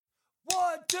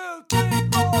1, 2, 3,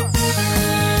 4.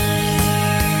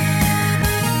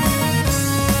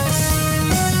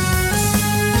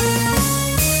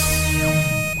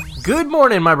 Good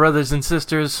morning, my brothers and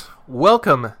sisters.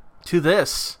 Welcome to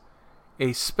this,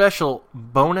 a special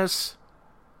bonus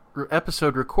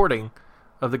episode recording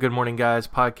of the Good Morning Guys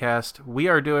podcast. We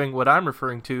are doing what I'm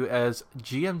referring to as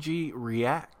GMG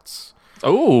Reacts.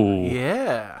 Oh.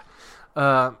 Yeah.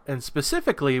 And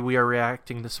specifically, we are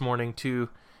reacting this morning to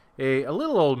a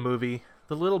little old movie,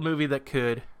 the little movie that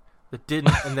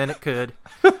didn't, and then it could.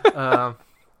 A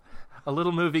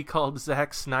little movie called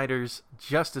Zack Snyder's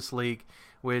Justice League,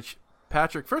 which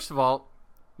Patrick, first of all,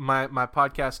 my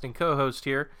podcasting co-host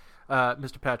here,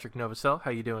 Mr. Patrick Novosel,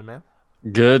 how you doing, man?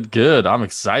 Good. I'm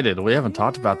excited. We haven't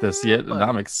talked about this yet, and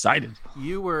I'm excited.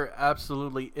 You were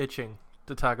absolutely itching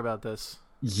to talk about this.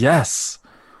 Yes.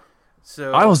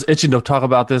 So I was itching to talk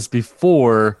about this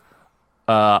before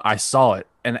I saw it.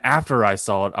 And after I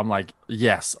saw it, I'm like,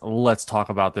 yes, let's talk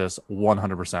about this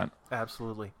 100%.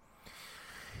 Absolutely.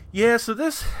 Yeah, so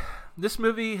this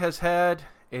movie has had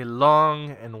a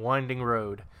long and winding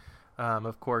road.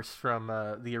 Of course, from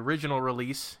the original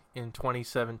release in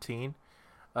 2017.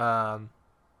 I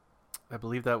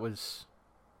believe that was,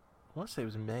 I want to say it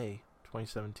was May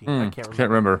 2017. I can't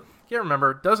remember. Can't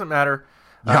remember. Doesn't matter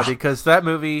because that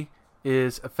movie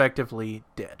is effectively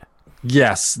dead.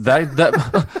 Yes, that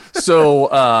so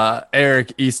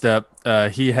Eric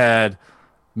Estep, he had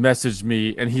messaged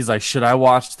me and he's like, should I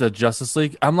watch the Justice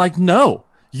League? I'm like, no,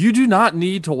 you do not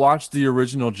need to watch the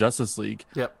original Justice League.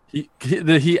 Yep.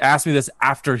 He asked me this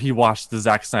after he watched the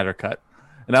Zack Snyder cut.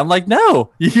 And I'm like, no,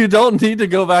 you don't need to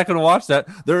go back and watch that.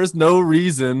 There is no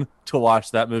reason to watch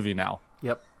that movie now.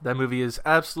 Yep, that movie is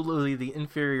absolutely the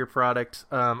inferior product.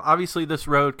 Obviously, this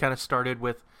road kind of started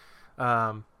with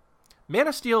Man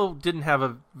of Steel didn't have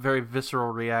a very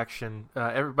visceral reaction.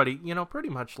 Everybody, pretty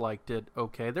much liked it.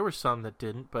 Okay, there were some that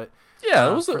didn't, but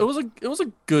yeah, it was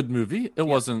a good movie. It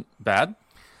wasn't bad.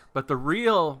 But the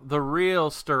real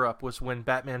stir up was when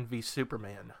Batman v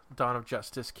Superman: Dawn of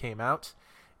Justice came out,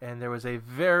 and there was a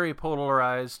very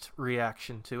polarized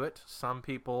reaction to it. Some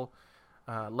people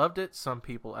loved it. Some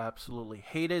people absolutely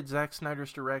hated Zack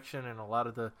Snyder's direction and a lot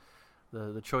of the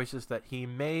choices that he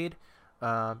made.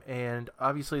 And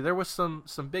obviously there was some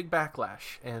big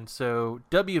backlash, and so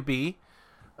WB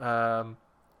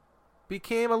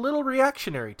became a little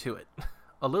reactionary to it,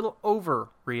 a little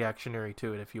over-reactionary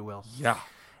to it, if you will. Yeah.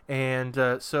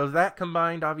 And so that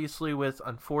combined, obviously, with,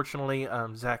 unfortunately,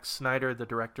 Zack Snyder, the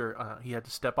director, he had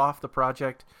to step off the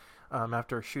project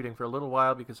after shooting for a little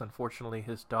while because, unfortunately,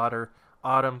 his daughter,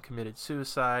 Autumn, committed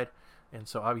suicide. And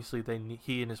so, obviously,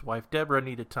 he and his wife, Deborah,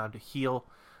 needed time to heal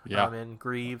and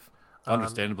grieve.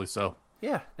 Understandably so.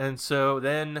 Yeah. And so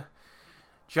then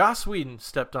Joss Whedon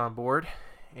stepped on board.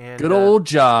 And good old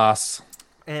Joss.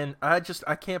 And I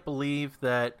can't believe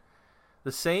that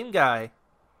the same guy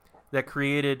that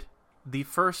created the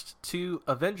first two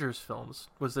Avengers films,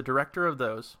 was the director of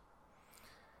those,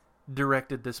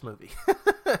 directed this movie.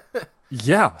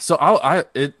 Yeah. So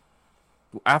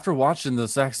after watching the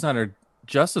Zack Snyder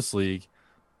Justice League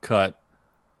cut,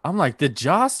 I'm like, did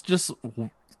Joss just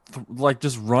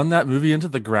run that movie into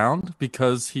the ground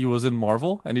because he was in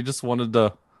Marvel and he just wanted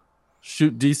to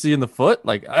shoot DC in the foot?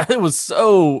 Like, it was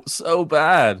so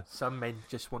bad. Some men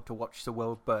just want to watch the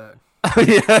world burn.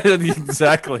 Yeah,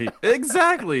 exactly.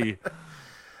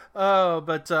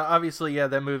 But obviously,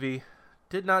 that movie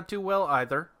did not do well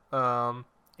either. So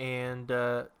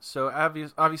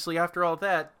obviously after all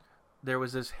that, there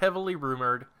was this heavily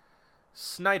rumored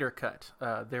Snyder cut.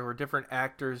 There were different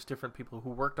actors, different people who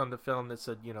worked on the film that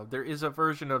said, there is a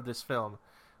version of this film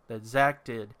that Zack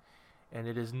did, and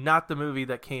it is not the movie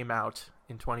that came out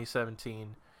in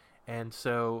 2017. And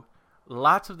so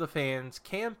lots of the fans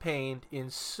campaigned in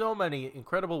so many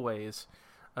incredible ways,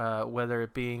 whether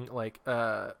it being like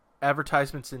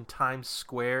advertisements in Times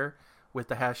Square with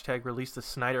the hashtag release the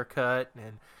Snyder cut,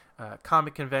 and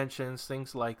comic conventions,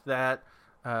 things like that,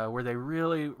 where they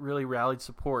really, really rallied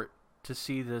support to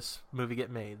see this movie get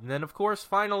made. And then, of course,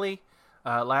 finally,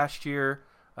 last year,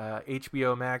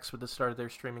 HBO Max, with the start of their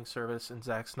streaming service, and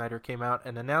Zack Snyder came out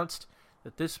and announced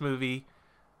that this movie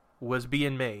was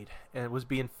being made and was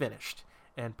being finished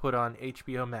and put on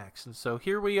HBO Max. And so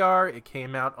here we are. It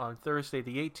came out on Thursday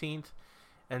the 18th.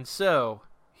 And so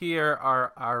here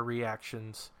are our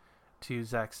reactions to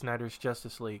Zack Snyder's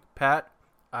Justice League. Pat,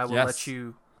 I will let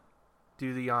you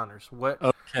do the honors. What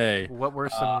were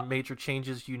some major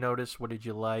changes you noticed? What did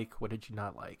you like? What did you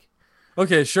not like?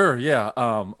 Okay, sure. Yeah.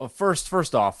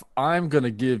 First off, I'm going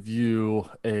to give you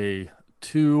a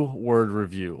 2-word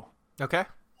review. Okay.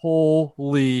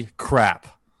 Holy crap.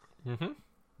 Mm-hmm.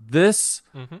 This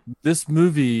Mm-hmm. this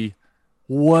movie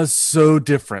was so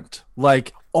different.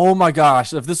 Like, oh my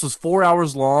gosh, if this was 4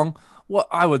 hours long, what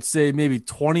I would say maybe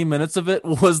 20 minutes of it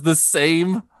was the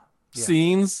same Yeah.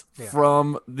 scenes Yeah.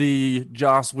 from the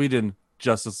Joss Whedon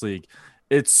Justice League.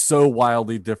 It's so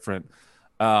wildly different.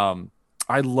 Um,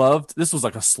 I loved this was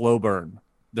like a slow burn.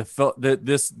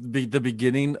 The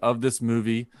beginning of this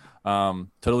movie,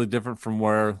 totally different from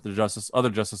where the other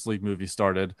Justice League movie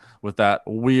started with that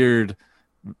weird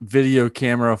video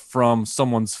camera from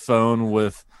someone's phone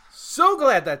with So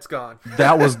glad that's gone.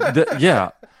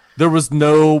 yeah, there was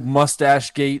no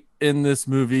mustache gate in this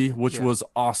movie, which Yeah. was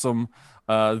awesome.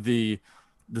 The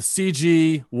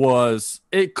CG was,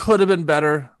 it could have been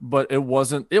better, but it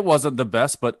wasn't the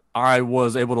best, but I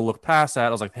was able to look past that. I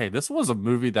was like, hey, this was a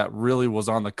movie that really was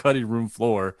on the cutting room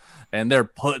floor and they're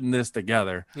putting this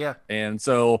together. Yeah. And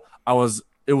so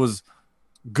it was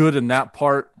good in that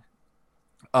part.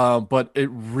 But it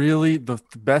really, the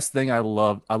best thing I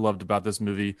loved about this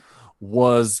movie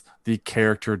was the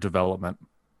character development.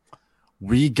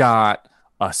 We got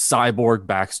a cyborg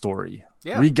backstory.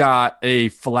 Yeah. We got a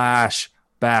Flash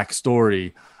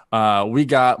backstory. We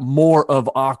got more of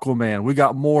Aquaman. We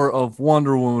got more of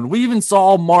Wonder Woman. We even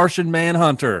saw Martian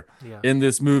Manhunter in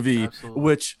this movie, Absolutely.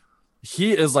 which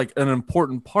he is like an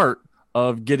important part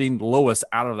of getting Lois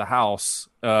out of the house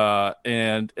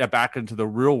and back into the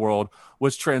real world,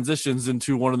 which transitions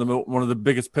into one of the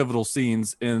biggest pivotal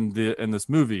scenes in this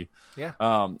movie. Yeah.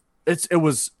 It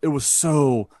was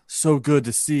so good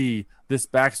to see this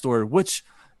backstory, which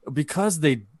because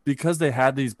they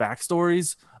had these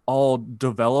backstories all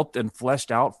developed and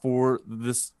fleshed out for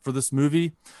this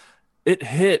movie, it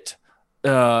hit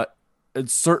at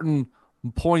certain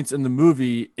points in the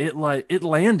movie. It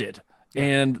landed. Yeah.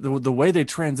 And the way they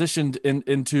transitioned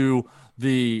into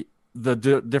the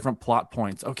different plot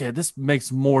points. Okay, this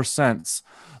makes more sense.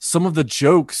 Some of the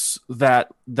jokes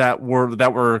that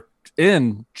were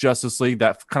in Justice League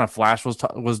that kind of Flash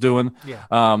was doing,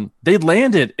 they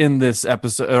landed in this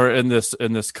episode or in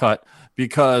this cut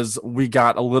because we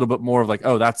got a little bit more of like,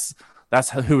 oh, that's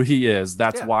who he is.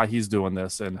 That's why he's doing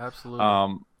this. And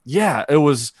absolutely,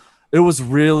 it was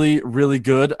really, really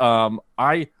good.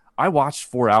 I watched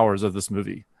 4 hours of this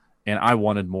movie and I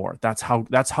wanted more. That's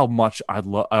how much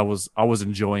I was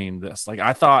enjoying this. Like,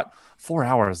 I thought 4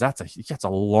 hours, that's a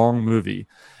long movie.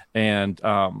 And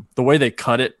the way they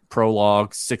cut it,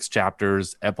 prologue, 6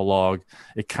 chapters, epilogue,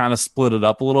 it kind of split it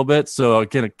up a little bit. So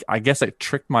again, I guess it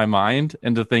tricked my mind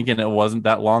into thinking it wasn't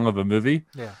that long of a movie.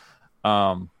 Yeah.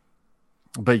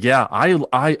 But yeah,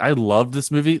 I love this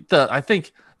movie. I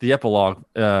think the epilogue,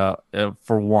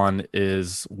 for one,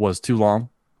 was too long.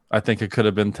 I think it could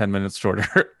have been 10 minutes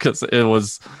shorter because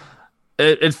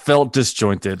it felt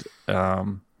disjointed.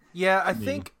 Yeah, I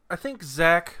think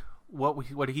Zack,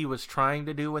 what he was trying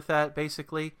to do with that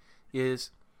basically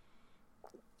is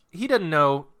he doesn't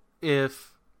know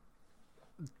if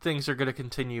things are going to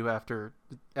continue after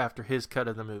his cut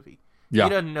of the movie. Yeah. He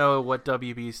doesn't know what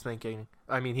WB's thinking.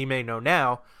 I mean, he may know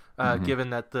now, given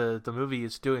that the movie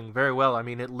is doing very well. I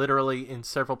mean, it literally, in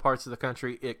several parts of the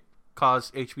country, it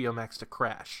caused HBO Max to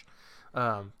crash.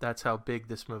 That's how big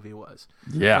this movie was.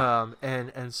 Yeah.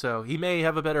 And so he may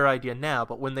have a better idea now,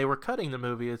 but when they were cutting the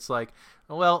movie, it's like,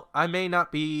 well, I may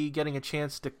not be getting a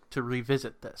chance to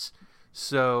revisit this.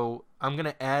 So I'm going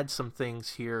to add some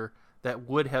things here that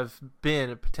would have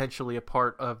been potentially a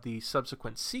part of the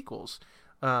subsequent sequels,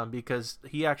 because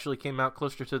he actually came out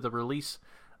closer to the release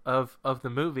of the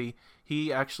movie.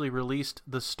 He actually released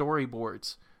the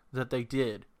storyboards that they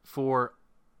did for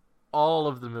all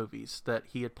of the movies that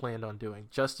he had planned on doing,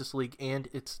 Justice League and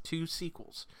its 2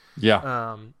 sequels.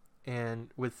 Yeah.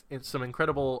 And with some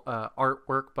incredible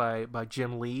artwork by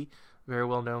Jim Lee, very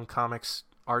well-known comics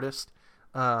artist.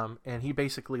 And he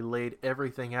basically laid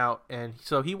everything out. And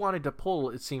so he wanted to pull,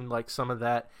 it seemed like, some of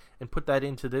that and put that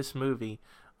into this movie.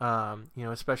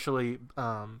 Especially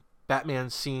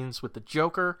Batman's scenes with the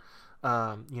Joker.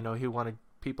 He wanted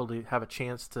people to have a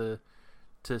chance to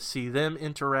see them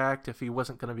interact if he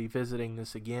wasn't going to be visiting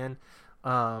this again,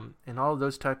 and all of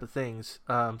those type of things.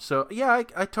 So yeah,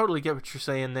 I totally get what you're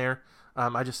saying there.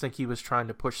 I just think he was trying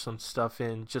to push some stuff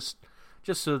in just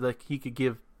so that he could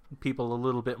give people a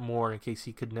little bit more in case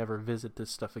he could never visit this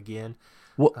stuff again.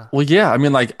 Well, yeah. I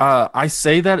mean, like, I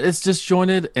say that it's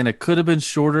disjointed and it could have been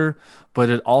shorter, but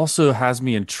it also has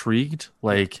me intrigued.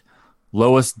 Like,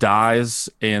 Lois dies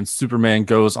and Superman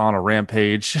goes on a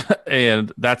rampage,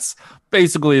 and that's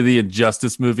basically the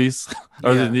Injustice movies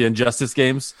or the Injustice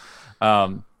games.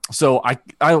 So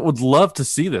I would love to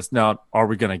see this. Now, are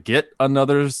we going to get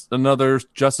another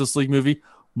Justice League movie?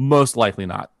 Most likely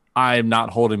not. I'm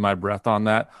not holding my breath on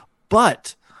that.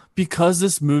 But because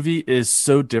this movie is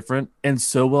so different and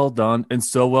so well done and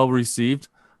so well received,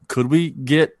 could we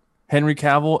get Henry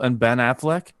Cavill and Ben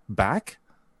Affleck back?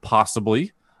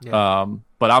 Possibly. Yeah.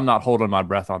 But I'm not holding my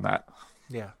breath on that.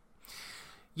 Yeah.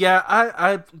 Yeah,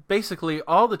 I basically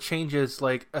all the changes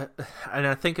and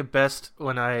I think it best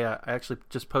when I actually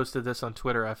just posted this on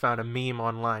Twitter. I found a meme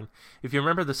online. If you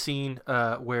remember the scene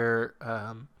where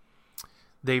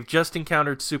they've just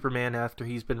encountered Superman after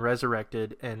he's been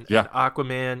resurrected, and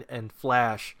Aquaman and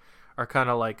Flash are kind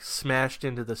of like smashed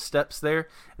into the steps there,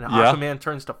 and Aquaman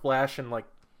turns to Flash and like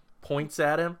points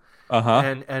at him,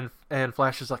 and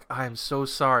Flash is like, "I am so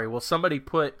sorry." Well, somebody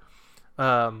put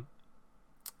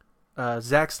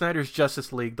Zack Snyder's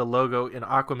Justice League, the logo, in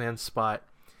Aquaman's spot,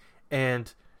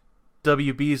 and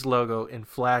WB's logo in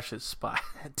Flash's spot.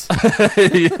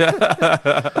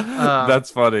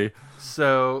 That's funny.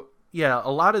 So, yeah,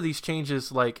 a lot of these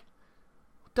changes, like,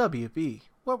 WB,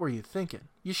 what were you thinking?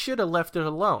 You should have left it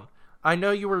alone. I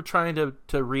know you were trying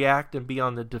to react and be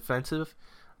on the defensive,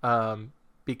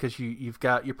 because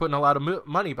you're putting a lot of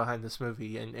money behind this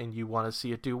movie, and you want to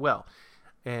see it do well.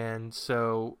 And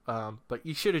so, but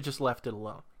you should have just left it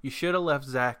alone. You should have left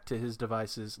Zach to his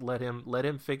devices. Let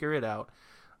him figure it out,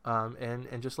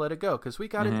 and just let it go. Because we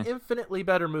got an infinitely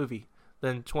better movie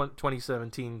than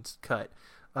 2017's cut.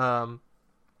 And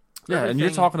you're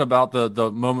talking about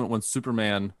the moment when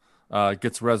Superman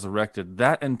gets resurrected.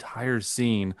 That entire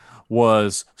scene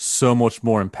was so much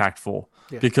more impactful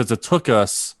because it took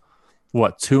us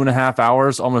 2.5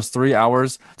 hours, almost 3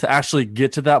 hours to actually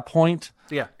get to that point.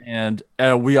 Yeah. And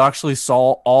we actually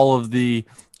saw all of the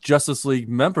Justice League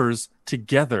members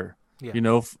together, and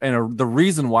the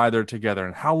reason why they're together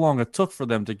and how long it took for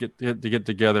them to get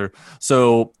together.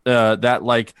 So that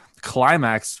like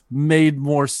climax made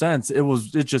more sense. It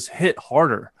just hit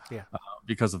harder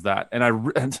because of that. And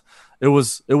it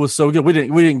was so good. We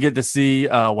didn't get to see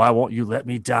why won't you let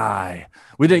me die?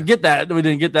 We didn't get that. We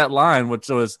didn't get that line, which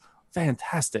was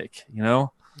fantastic,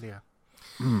 Yeah.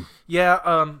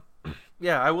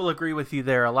 Yeah, I will agree with you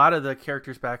there. A lot of the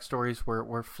characters' backstories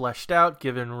were fleshed out,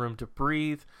 given room to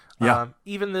breathe. Yeah.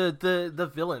 Even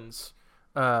the villains'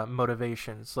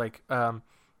 motivations, like Steppenwolf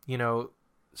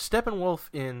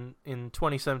in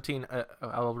 2017.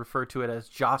 I'll refer to it as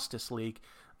Justice League.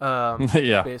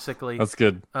 Basically, that's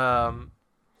good.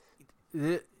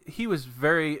 He was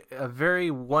a very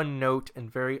one note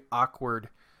and very awkward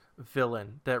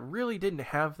villain that really didn't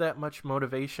have that much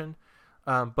motivation.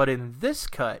 But in this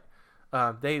cut,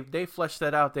 they flesh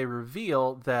that out. They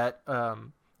reveal that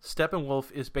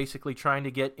Steppenwolf is basically trying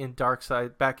to get in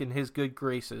Darkseid back in his good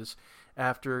graces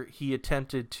after he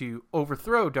attempted to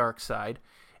overthrow Darkseid,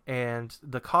 and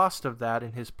the cost of that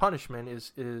and his punishment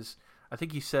is I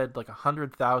think he said like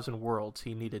 100,000 worlds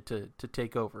he needed to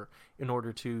take over in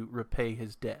order to repay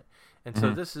his debt. And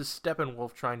so this is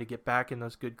Steppenwolf trying to get back in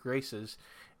those good graces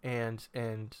and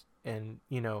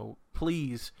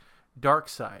please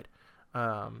Darkseid.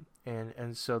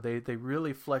 And so they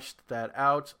really fleshed that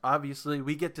out. Obviously,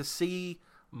 we get to see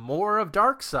more of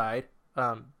Darkseid,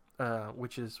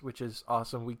 which is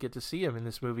awesome. We get to see him in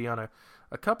this movie on a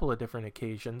couple of different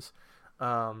occasions,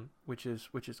 which is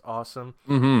awesome.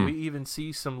 Mm-hmm. We even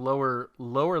see some lower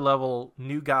level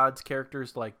New Gods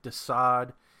characters like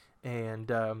Desaad,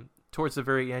 and towards the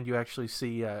very end, you actually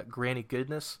see Granny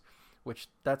Goodness, which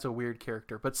that's a weird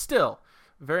character, but still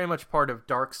very much part of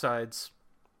Darkseid's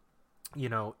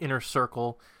inner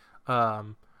circle,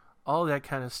 all that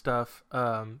kind of stuff.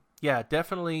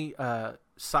 Definitely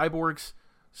Cyborg's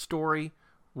story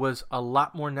was a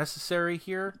lot more necessary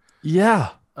here.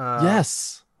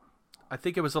 Yes, I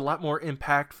think it was a lot more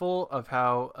impactful of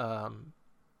how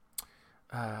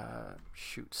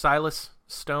Silas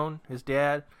Stone, his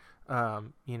dad,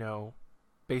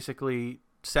 basically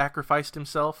sacrificed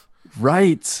himself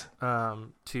to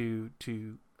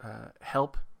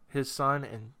help his son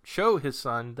and show his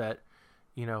son that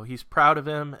he's proud of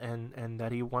him and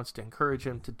that he wants to encourage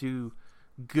him to do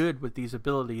good with these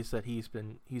abilities that he's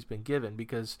been given,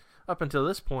 because up until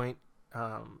this point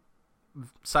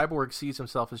Cyborg sees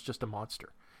himself as just a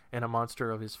monster and a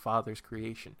monster of his father's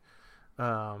creation.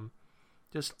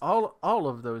 Just all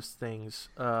of those things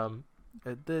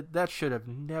that should have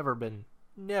never been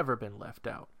left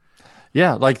out.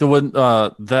 Yeah, like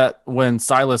when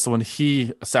Silas, when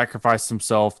he sacrificed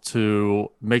himself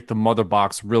to make the mother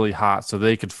box really hot so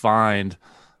they could find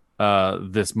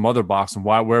this mother box and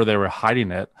where they were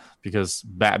hiding it, because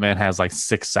Batman has like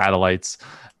 6 satellites.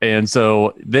 And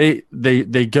so they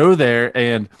go there,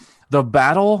 and the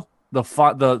battle,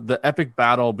 the epic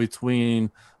battle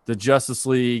between the Justice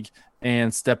League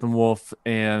and Steppenwolf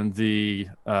and the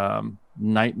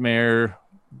nightmare.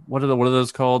 What are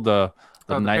those called? The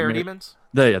The nightmare. parademons.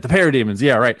 The parademons.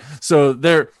 Yeah, right. So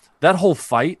that whole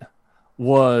fight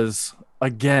was,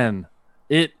 again,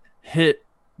 it hit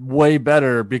way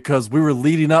better because we were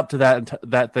leading up to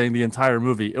that thing the entire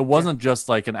movie. It wasn't just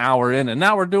like an hour in and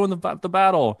now we're doing the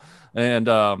battle. And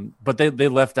but they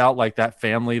left out like that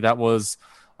family that was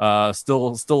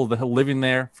still living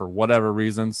there for whatever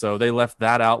reason. So they left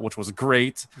that out, which was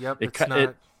great. Yep, It it's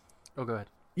not. Oh, go ahead.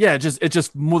 Yeah, it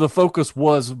just more, the focus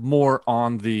was more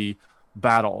on the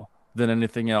battle than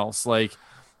anything else. Like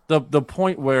the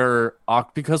point where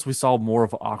because we saw more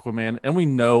of Aquaman, and we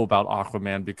know about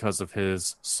Aquaman because of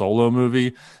his solo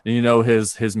movie, and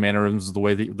his mannerisms, the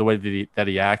way that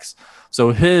he acts.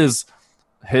 So his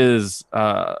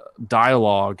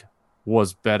dialogue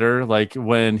was better. Like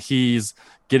when he's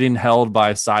getting held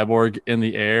by Cyborg in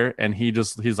the air, and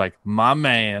he's like, "My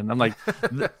man." I'm like.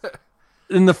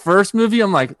 In the first movie,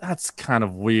 I'm like, that's kind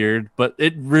of weird, but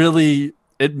it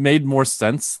made more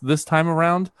sense this time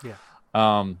around. Yeah.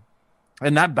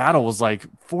 And that battle was like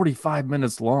 45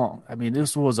 minutes long. I mean,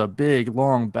 this was a big,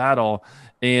 long battle,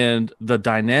 and the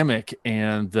dynamic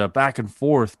and the back and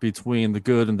forth between the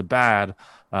good and the bad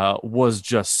was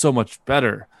just so much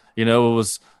better. It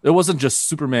wasn't just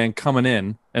Superman coming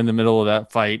in the middle of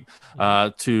that fight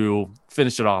to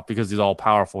finish it off because he's all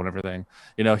powerful and everything.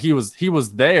 He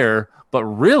was there, but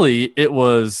really it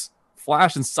was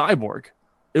Flash and Cyborg.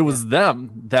 It was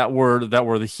them that were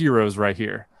the heroes right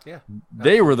here. Yeah,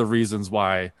 they were the reasons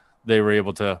why they were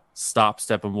able to stop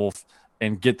Steppenwolf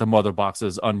and get the mother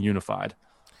boxes ununified.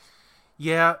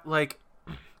 Yeah, like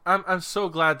I'm so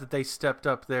glad that they stepped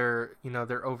up their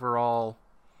overall,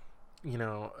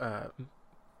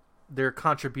 their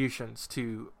contributions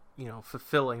to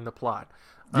fulfilling the plot.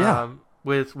 Yeah.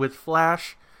 With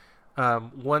Flash,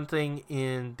 one thing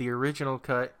in the original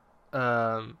cut,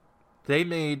 they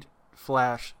made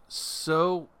Flash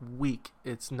so weak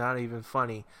it's not even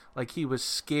funny. Like he was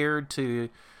scared to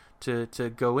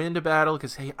go into battle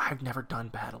because, hey, I've never done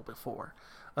battle before,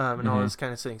 and all those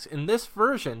kind of things. In this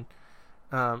version,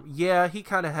 he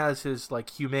kind of has his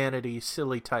like humanity,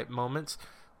 silly type moments,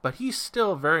 but he's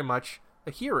still very much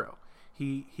a hero.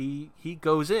 He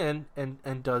goes in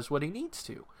and does what he needs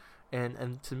to,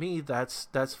 and to me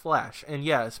that's Flash. And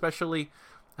yeah, especially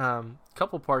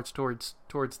couple parts towards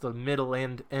the middle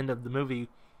end of the movie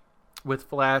with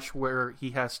Flash where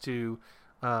he has to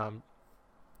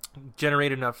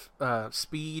generate enough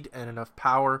speed and enough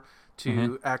power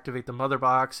to activate the mother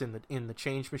box in the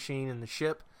change machine in the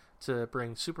ship to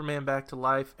bring Superman back to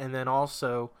life, and then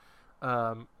also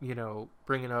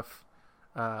bring enough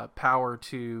power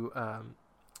to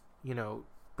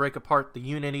break apart the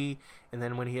Unity, and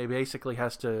then when he basically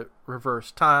has to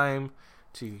reverse time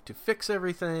to fix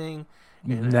everything.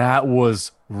 And that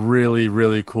was really,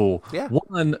 really cool. Yeah.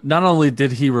 One, not only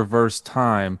did he reverse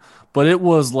time, but it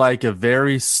was like a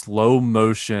very slow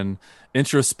motion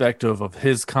introspective of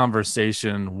his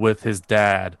conversation with his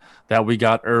dad that we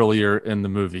got earlier in the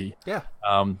movie. Yeah.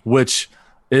 Which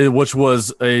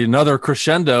was another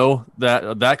crescendo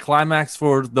that climax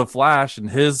for the Flash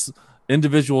and his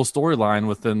individual storyline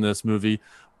within this movie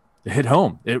hit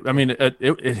home. It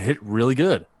hit really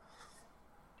good.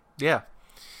 Yeah.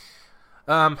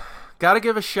 Gotta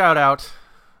give a shout out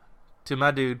to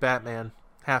my dude Batman.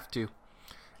 Have to.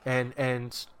 And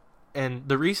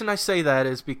the reason I say that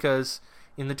is because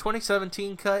in the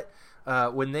 2017 cut,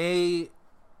 when in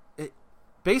the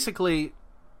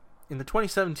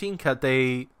 2017 cut,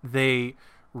 they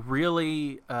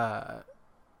really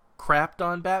crapped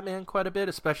on Batman quite a bit,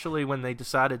 especially when they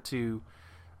decided to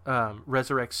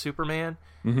resurrect Superman.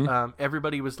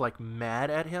 Everybody was like mad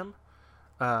at him.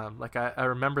 I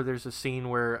remember there's a scene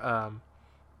where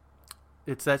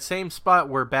it's that same spot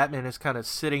where Batman is kind of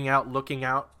sitting out, looking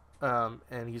out,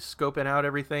 and he's scoping out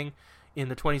everything. In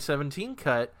the 2017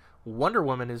 cut, Wonder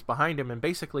Woman is behind him and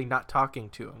basically not talking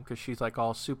to him because she's like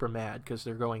all super mad because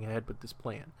they're going ahead with this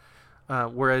plan.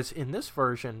 Whereas in this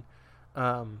version,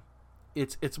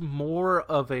 it's more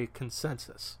of a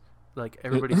consensus. Like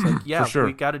everybody's like, yeah, sure.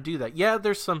 We got to do that. Yeah,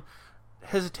 there's some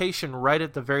hesitation right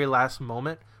at the very last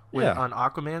moment on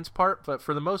Aquaman's part, but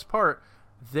for the most part,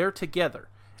 they're together.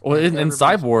 Well, in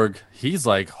Cyborg, he's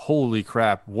like, holy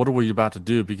crap, what are we about to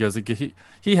do? Because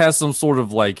he has some sort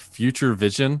of like future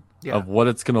vision of what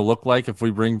it's going to look like if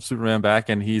we bring Superman back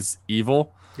and he's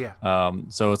evil. Yeah.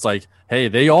 So it's like, hey,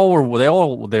 they all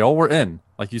were in.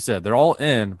 Like you said, they're all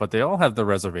in, but they all have the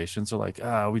reservations. They're like,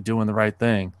 are we doing the right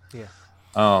thing? Yeah.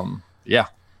 Yeah.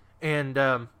 And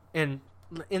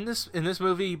in this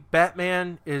movie,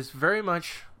 Batman is very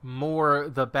much more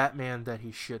the Batman that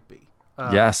he should be.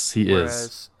 Yes, he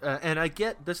is. Whereas, and I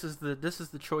get this is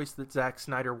the choice that Zack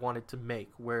Snyder wanted to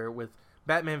make. Where with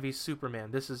Batman v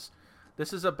Superman, this is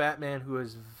a Batman who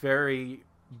is very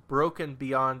broken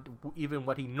beyond even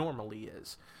what he normally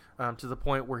is, to the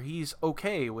point where he's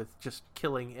okay with just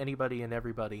killing anybody and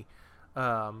everybody,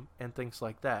 and things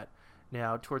like that.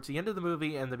 Now, towards the end of the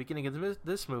movie and the beginning of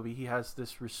this movie, he has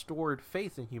this restored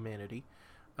faith in humanity.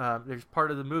 There's part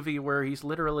of the movie where he's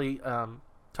literally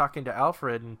talking to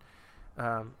Alfred, and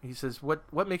he says,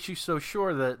 "What makes you so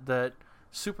sure that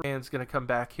Superman's going to come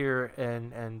back here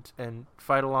and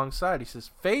fight alongside?" He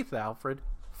says, "Faith, Alfred,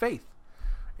 faith."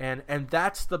 And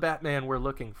that's the Batman we're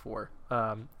looking for.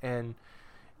 And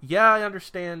yeah, I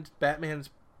understand Batman's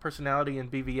personality in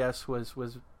BVS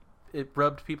was it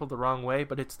rubbed people the wrong way,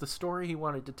 but it's the story he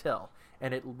wanted to tell,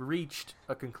 and it reached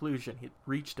a conclusion. It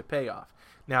reached a payoff.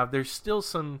 Now, there's still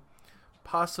some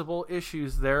possible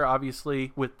issues there,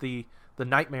 obviously, with the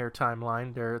Nightmare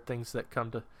timeline. There are things that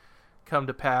come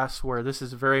to pass where this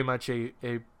is very much a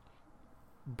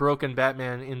broken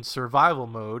Batman in survival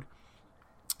mode.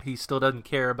 He still doesn't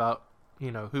care about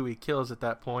who he kills at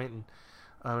that point,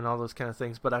 and all those kind of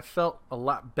things. But I felt a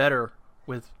lot better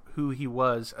with who he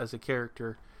was as a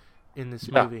character in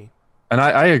this movie. And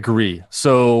I agree.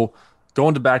 So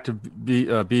going back to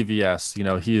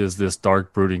BVS, he is this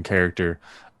dark, brooding character,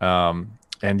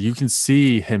 and you can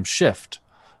see him shift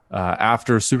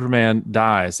after Superman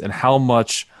dies, and how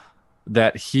much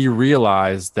that he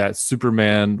realized that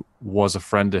Superman was a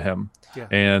friend to him,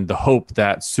 and the hope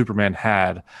that Superman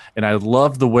had. And I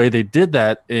love the way they did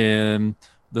that in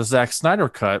the Zack Snyder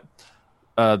cut,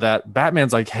 that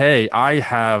Batman's like, hey, I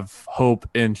have hope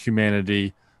in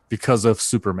humanity because of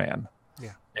Superman.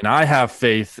 Yeah. And I have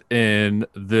faith in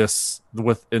this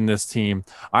team.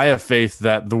 I have faith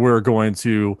that we're going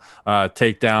to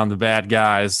take down the bad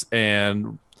guys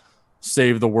and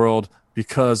save the world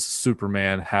because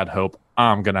Superman had hope.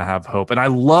 I'm going to have hope. And I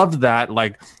loved that,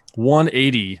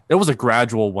 180. It was a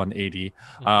gradual 180.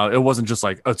 It wasn't just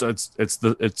like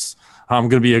I'm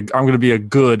going to be a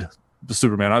good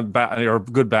Superman or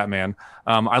good Batman.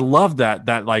 I love that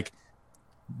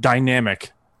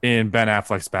dynamic in Ben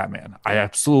Affleck's Batman. I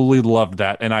absolutely loved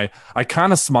that. And I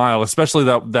kind of smile, especially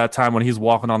that time when he's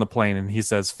walking on the plane and he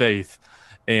says faith.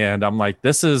 And I'm like,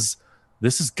 this is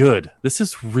good. This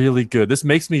is really good. This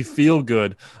makes me feel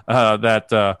good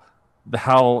that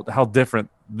how different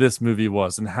this movie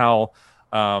was, and how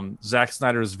Zack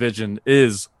Snyder's vision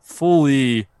is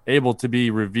fully able to be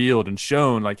revealed and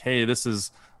shown. Like, hey, this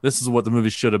is what the movie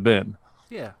should have been.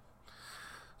 Yeah.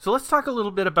 So let's talk a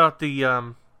little bit about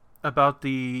the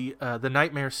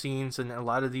nightmare scenes, and a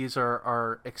lot of these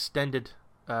are extended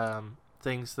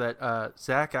things that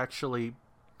Zack actually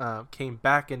came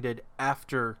back and did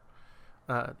after.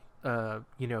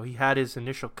 He had his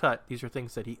initial cut. These are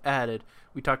things that he added.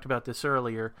 We talked about this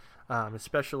earlier,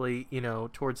 especially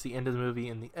towards the end of the movie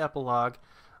in the epilogue,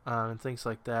 and things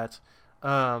like that.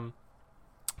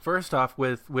 First off,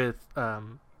 with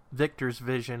Victor's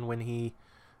vision when he,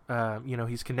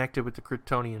 he's connected with the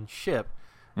Kryptonian ship,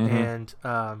 and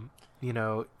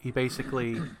he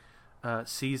basically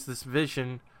sees this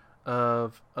vision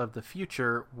of the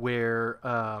future where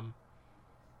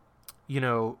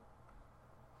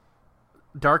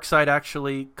Darkseid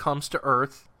actually comes to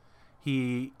Earth.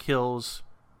 He kills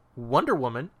Wonder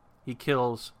Woman. He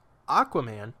kills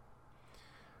Aquaman.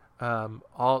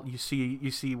 You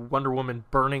see Wonder Woman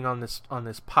burning on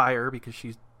this pyre because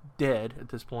she's dead at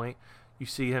this point. You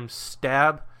see him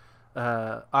stab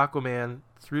Aquaman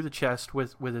through the chest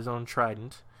with his own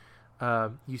trident.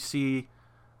 You see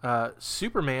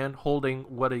Superman holding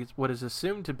what is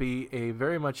assumed to be a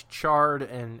very much charred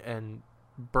and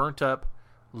burnt up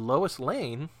Lois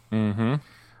Lane.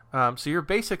 So you're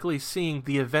basically seeing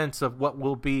the events of what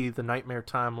will be the Nightmare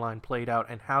timeline played out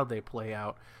and how they play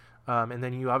out. And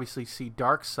then you obviously see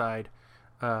Darkseid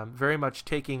very much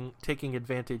taking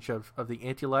advantage of the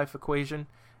anti-life equation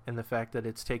and the fact that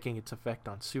it's taking its effect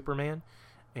on Superman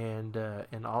and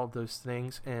all of those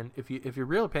things. And if you're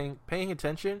really paying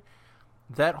attention,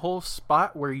 that whole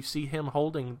spot where you see him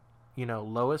holding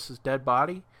Lois's dead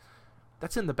body,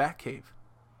 that's in the Batcave.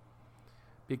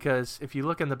 Because if you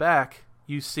look in the back,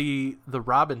 you see the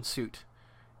Robin suit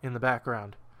in the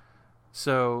background.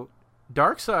 So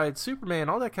Darkseid, Superman,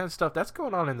 all that kind of stuff, that's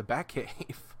going on in the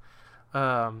Batcave,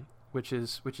 which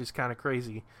is kind of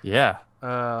crazy. Yeah.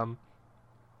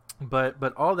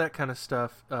 But all that kind of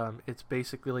stuff, it's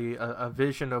basically a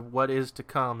vision of what is to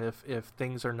come if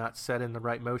things are not set in the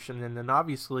right motion. And then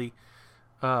obviously,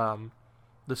 the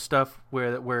stuff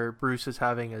where Bruce is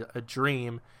having a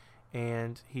dream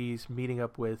and he's meeting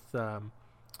up with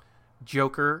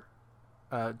Joker.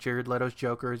 Jared Leto's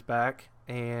Joker is back,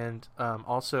 and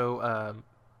also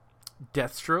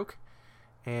Deathstroke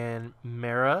and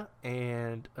Mera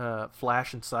and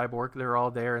Flash and Cyborg. They're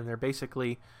all there, and they're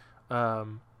basically,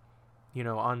 on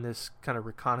this kind of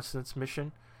reconnaissance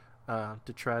mission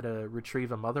to try to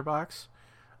retrieve a mother box.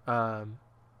 And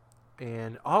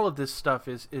all of this stuff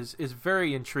is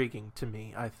very intriguing to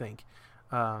me. I think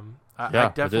I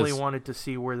definitely wanted to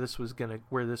see where this was gonna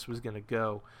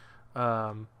go,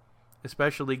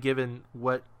 especially given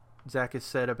what Zach has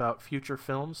said about future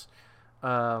films.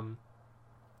 I'm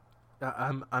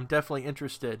definitely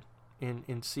interested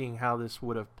in seeing how this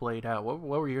would have played out. What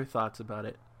were your thoughts about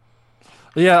it?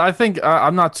 Yeah, I think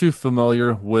I'm not too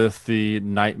familiar with the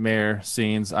nightmare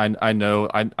scenes. I know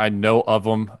of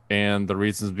them and the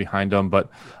reasons behind them,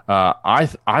 but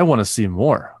I want to see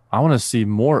more. I want to see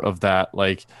more of that.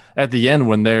 Like at the end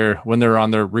when they're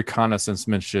on their reconnaissance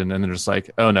mission and they're just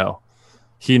like, oh no,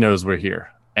 he knows we're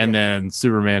here. And then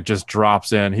Superman just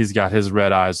drops in. He's got his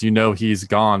red eyes. He's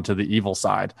gone to the evil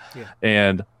side. Yeah.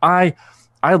 And I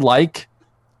like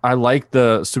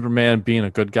the Superman being a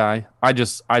good guy. I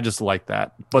just like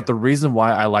that. But the reason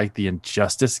why I like the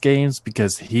Injustice games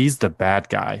because he's the bad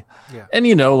guy. Yeah. And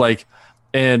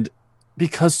and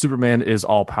because Superman is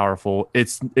all powerful,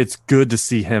 it's good to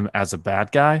see him as a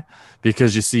bad guy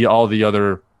because you see all the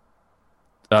other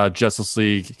Justice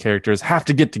League characters have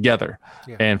to get together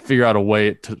and figure out a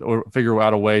way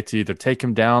to either take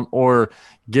him down or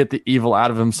get the evil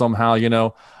out of him somehow.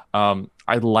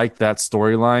 I like that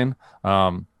storyline.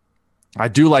 I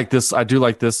do like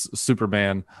this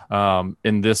Superman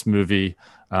in this movie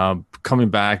coming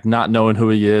back, not knowing who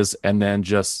he is, and then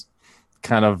just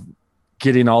kind of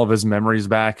getting all of his memories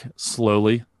back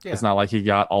slowly. Yeah. It's not like he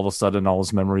got all of a sudden all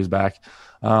his memories back.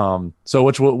 So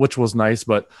which was nice,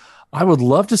 but I would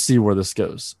love to see where this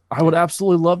goes. I would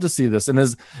absolutely love to see this. And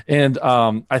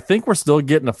I think we're still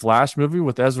getting a Flash movie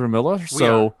with Ezra Miller.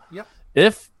 So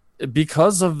if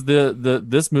because of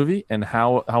this movie and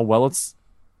how well it's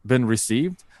been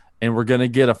received, and we're gonna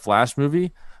get a Flash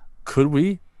movie, could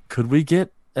we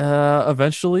get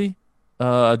eventually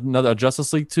another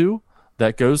Justice League 2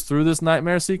 that goes through this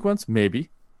nightmare sequence? Maybe.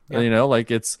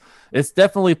 It's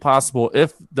definitely possible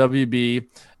if WB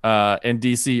and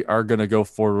DC are going to go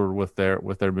forward with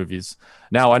their movies.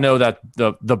 Now I know that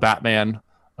the Batman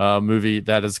movie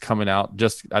that is coming out,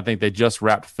 I think they just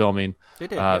wrapped filming. They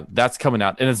did. That's coming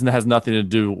out, and it has nothing to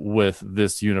do with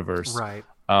this universe. Right.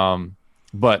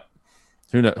 But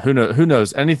who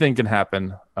knows? Anything can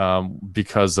happen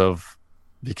because of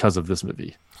this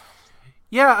movie.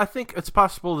 Yeah, I think it's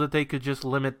possible that they could just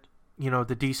limit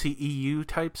the DCEU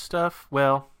type stuff.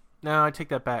 Well, no, I take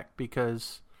that back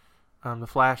because The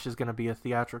Flash is going to be a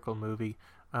theatrical movie,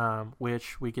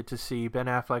 which we get to see Ben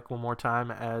Affleck one more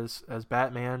time as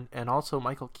Batman, and also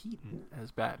Michael Keaton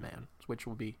as Batman, which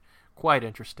will be quite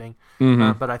interesting.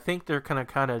 Mm-hmm. But I think they're going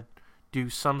to kind of do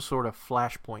some sort of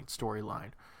Flashpoint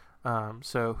storyline.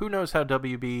 So who knows how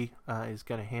WB is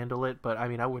going to handle it? But I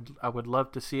mean, I would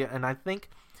love to see it, and I think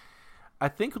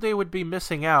they would be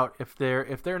missing out if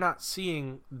they're not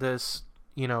seeing this,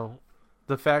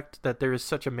 the fact that there is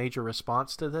such a major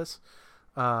response to this.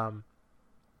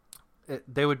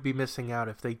 They would be missing out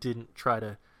if they didn't try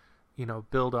to,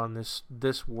 build on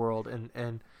this world.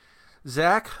 And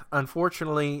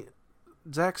unfortunately,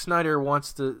 Zack Snyder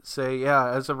wants to say, yeah,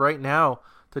 as of right now,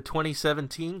 the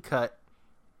 2017 cut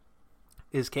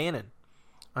is canon.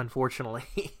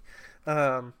 Unfortunately,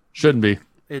 shouldn't be.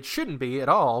 It shouldn't be at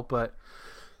all, but.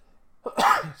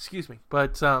 Excuse me,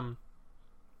 but I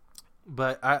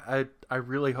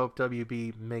really hope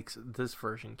WB makes this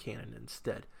version canon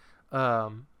instead.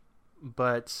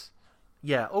 But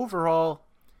yeah, overall,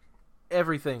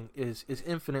 everything is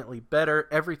infinitely better.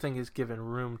 Everything is given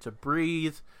room to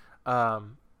breathe.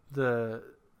 The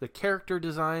character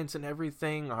designs and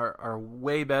everything are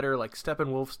way better. Like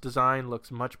Steppenwolf's design looks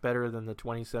much better than the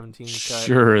 2017 cut.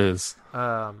 Sure is.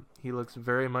 He looks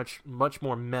very much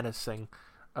more menacing.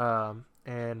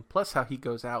 And plus how he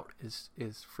goes out is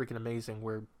freaking amazing,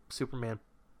 where Superman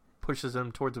pushes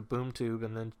him towards a boom tube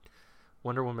and then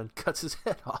Wonder Woman cuts his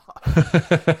head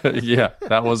off. Yeah,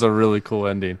 that was a really cool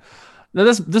ending. Now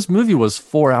this movie was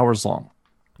 4 hours long.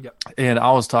 Yep. And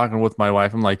I was talking with my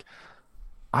wife. I'm like,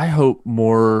 I hope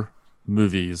more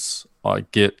movies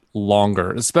get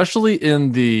longer, especially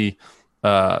in the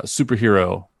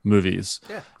superhero movies.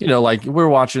 Yeah. Like we're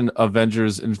watching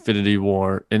Avengers Infinity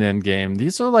War and Endgame.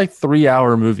 These are like 3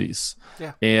 hour movies.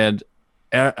 Yeah. And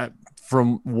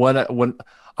from when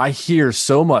I hear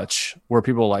so much where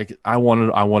people are like, I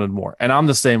wanted more. And I'm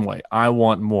the same way. I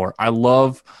want more. I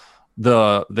love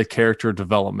the character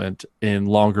development in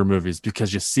longer movies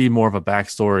because you see more of a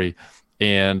backstory.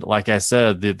 And like I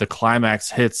said, the climax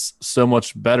hits so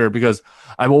much better because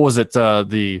what was it?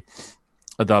 The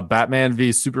Batman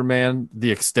v Superman,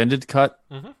 the extended cut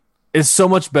is so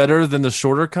much better than the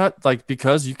shorter cut, like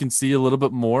because you can see a little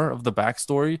bit more of the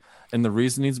backstory and the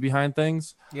reasonings behind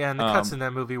things. Yeah, and the cuts in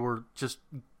that movie were just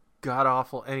god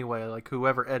awful anyway. Like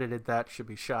whoever edited that should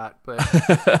be shot. But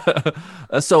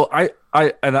so I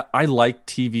like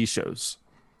TV shows.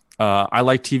 I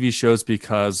like TV shows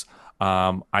because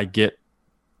I get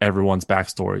everyone's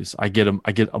backstories. I get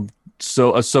them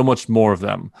so much more of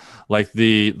them. Like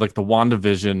the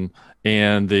WandaVision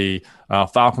and the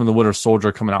Falcon and the Winter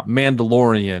Soldier coming out,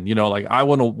 Mandalorian. You know, like I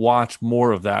want to watch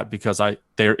more of that because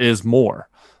there is more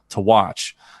to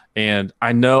watch. And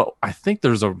I think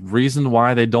there's a reason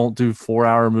why they don't do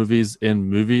 4-hour movies in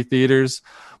movie theaters.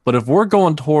 But if we're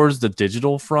going towards the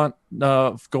digital front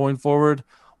going forward,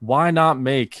 why not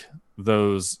make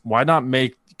those? Why not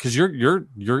make? Because you're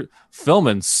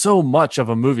filming so much of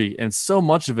a movie, and so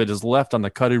much of it is left on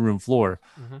the cutting room floor.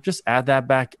 Just add that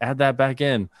back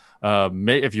in.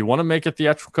 If you want to make a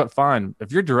theatrical cut, fine.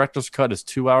 If your director's cut is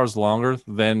 2 hours longer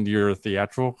than your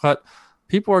theatrical cut,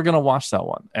 people are going to watch that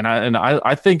one. And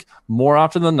I think more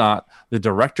often than not, the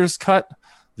director's cut,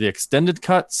 the extended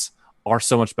cuts are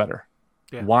so much better.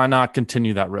 Yeah. Why not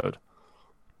continue that road?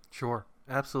 Sure,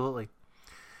 absolutely.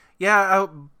 Yeah,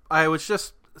 I was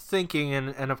just thinking,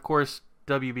 and of course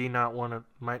WB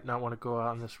might not want to go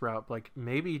on this route. Like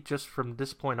maybe just from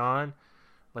this point on,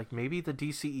 like maybe the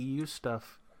DCEU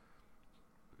stuff,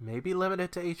 maybe limit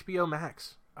it to HBO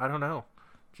Max. I don't know,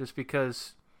 just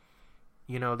because,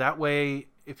 you know, that way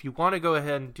if you want to go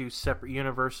ahead and do separate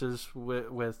universes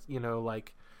with you know,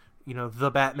 like, you know,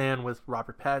 the Batman with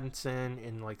Robert Pattinson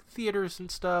in like theaters and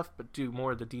stuff, but do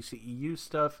more of the DCEU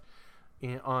stuff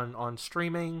on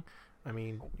streaming. I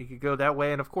mean, you could go that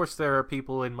way, and of course there are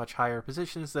people in much higher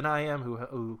positions than I am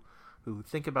who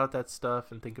think about that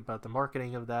stuff and think about the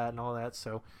marketing of that and all that.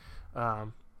 So,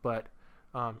 but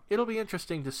it'll be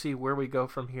interesting to see where we go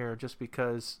from here, just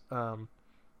because, you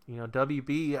know,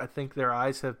 WB, I think their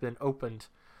eyes have been opened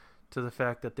to the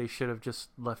fact that they should have just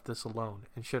left this alone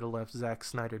and should have left Zack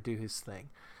Snyder do his thing.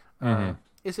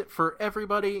 Is it for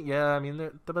everybody? Yeah, I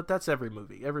mean, but that's every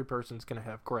movie. Every person's going to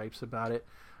have gripes about it.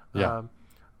 Yeah.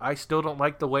 I still don't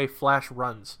like the way Flash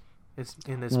runs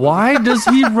in this movie. Why does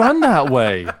he run that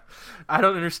way? I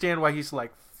don't understand why he's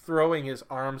like throwing his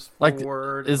arms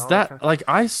forward. Is that like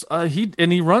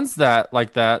he runs that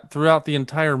like that throughout the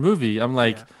entire movie? I'm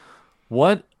like,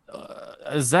 what?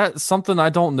 Is that something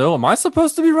I don't know? Am I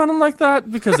supposed to be running like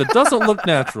that? Because it doesn't look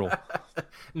natural.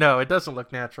 No, it doesn't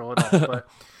look natural at all.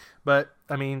 But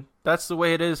I mean, that's the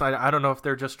way it is. I don't know if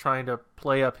they're just trying to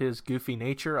play up his goofy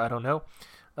nature. I don't know.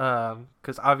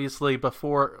 Because obviously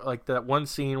before, like that one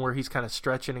scene where he's kind of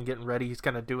stretching and getting ready, he's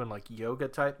kind of doing like yoga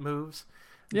type moves,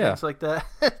 things like that.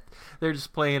 They're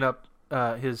just playing up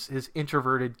his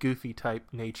introverted, goofy type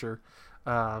nature.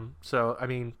 So I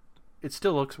mean, it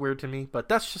still looks weird to me, but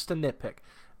that's just a nitpick.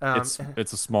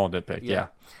 It's a small nitpick, yeah.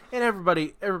 And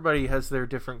everybody has their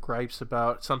different gripes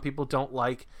about. Some people don't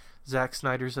like Zack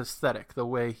Snyder's aesthetic, the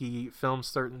way he films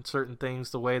certain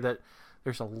things, the way that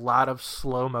there's a lot of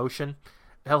slow motion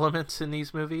elements in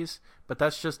these movies, but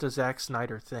that's just a Zack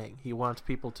Snyder thing. He wants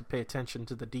people to pay attention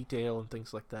to the detail and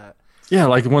things like that. Yeah,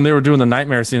 like when they were doing the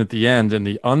nightmare scene at the end and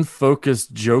the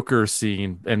unfocused Joker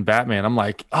scene in Batman, I'm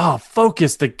like, oh,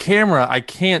 focus the camera. I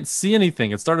can't see anything.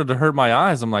 It started to hurt my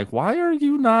eyes. I'm like, why are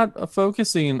you not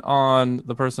focusing on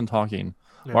the person talking?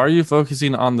 Yeah. Why are you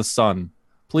focusing on the sun?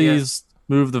 Please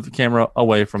move the camera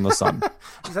away from the sun.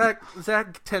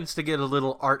 Zack tends to get a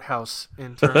little art house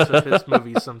in terms of his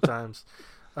movies sometimes.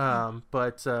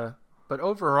 But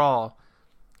overall,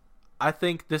 I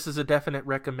think this is a definite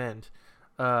recommend.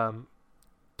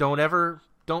 Don't ever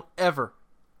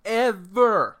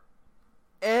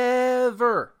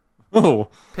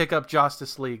pick up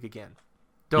Justice League again.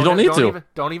 You don't need to.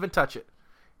 Don't even touch it.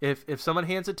 If someone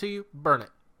hands it to you, burn it.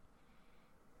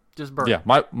 Just burn it.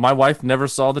 Yeah, my wife never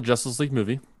saw the Justice League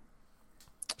movie.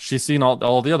 She's seen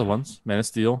all the other ones: Man of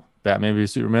Steel, Batman v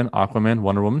Superman, Aquaman,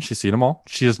 Wonder Woman. She's seen them all.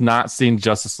 She has not seen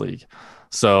Justice League,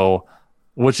 so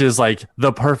which is like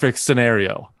the perfect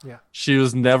scenario. Yeah, she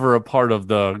was never a part of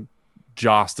the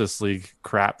Justice League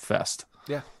crap fest.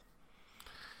 Yeah.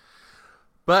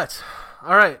 But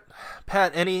all right,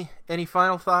 Pat, any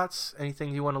final thoughts?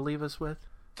 Anything you want to leave us with?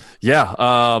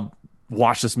 Yeah,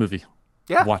 watch this movie.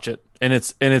 Yeah, watch it,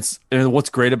 and what's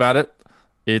great about it,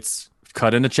 it's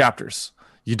cut into chapters.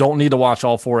 You don't need to watch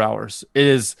all 4 hours. It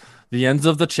is the ends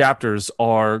of the chapters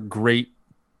are great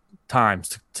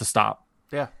times to stop.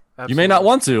 Yeah, absolutely. You may not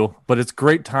want to, but it's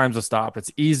great times to stop.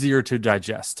 It's easier to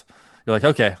digest. You're like,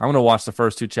 okay, I'm going to watch the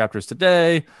first 2 chapters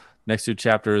today, next 2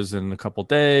 chapters in a couple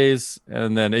days,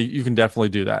 and then you can definitely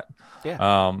do that.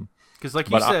 Yeah. Because like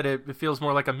you said, it feels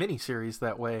more like a mini series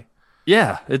that way.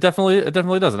 Yeah, it definitely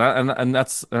does, and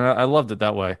that's I loved it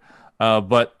that way.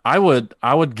 But I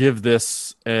would give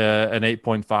this an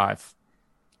 8.5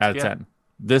 out of 10.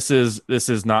 This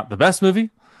is not the best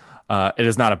movie. It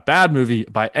is not a bad movie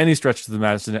by any stretch of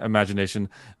the imagination.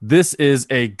 This is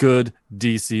a good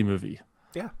DC movie.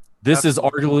 Yeah, this is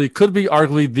could be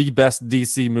arguably the best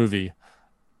DC movie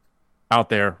out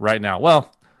there right now.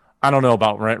 Well, I don't know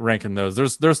about ranking those.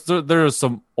 There's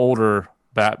some older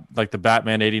like the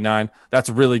Batman '89. That's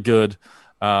really good.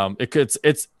 I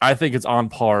think it's on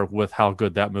par with how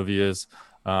good that movie is.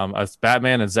 As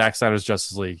Batman and Zack Snyder's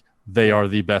Justice League, they are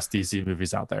the best DC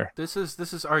movies out there. This is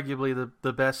arguably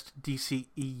the best DC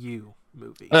EU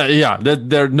movie. Yeah,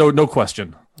 there no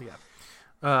question.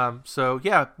 Yeah. So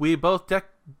yeah, we both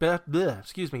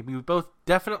we both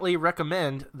definitely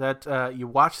recommend that you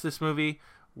watch this movie,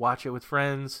 watch it with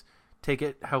friends, take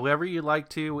it however you like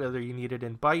to, whether you need it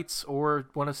in bites or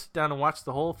want to sit down and watch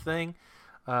the whole thing.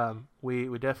 We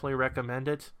definitely recommend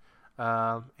it,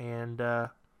 and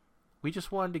we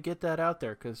just wanted to get that out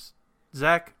there because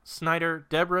Zack Snyder,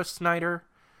 Deborah Snyder,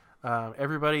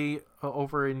 everybody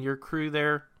over in your crew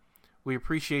there, we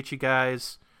appreciate you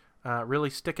guys really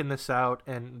sticking this out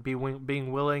and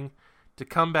being willing to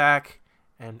come back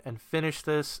and finish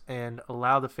this and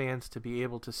allow the fans to be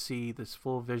able to see this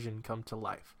full vision come to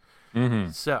life.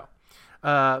 Mm-hmm. So,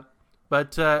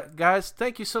 but guys,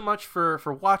 thank you so much for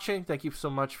watching. Thank you so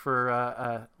much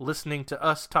for listening to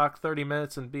us talk 30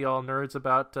 minutes and be all nerds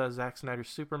about Zack Snyder's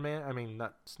Superman. I mean,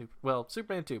 not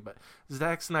Superman 2, but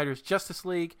Zack Snyder's Justice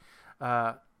League.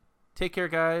 Take care,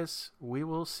 guys. We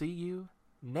will see you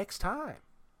next time.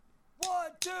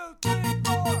 1, 2, 3,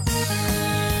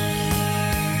 4.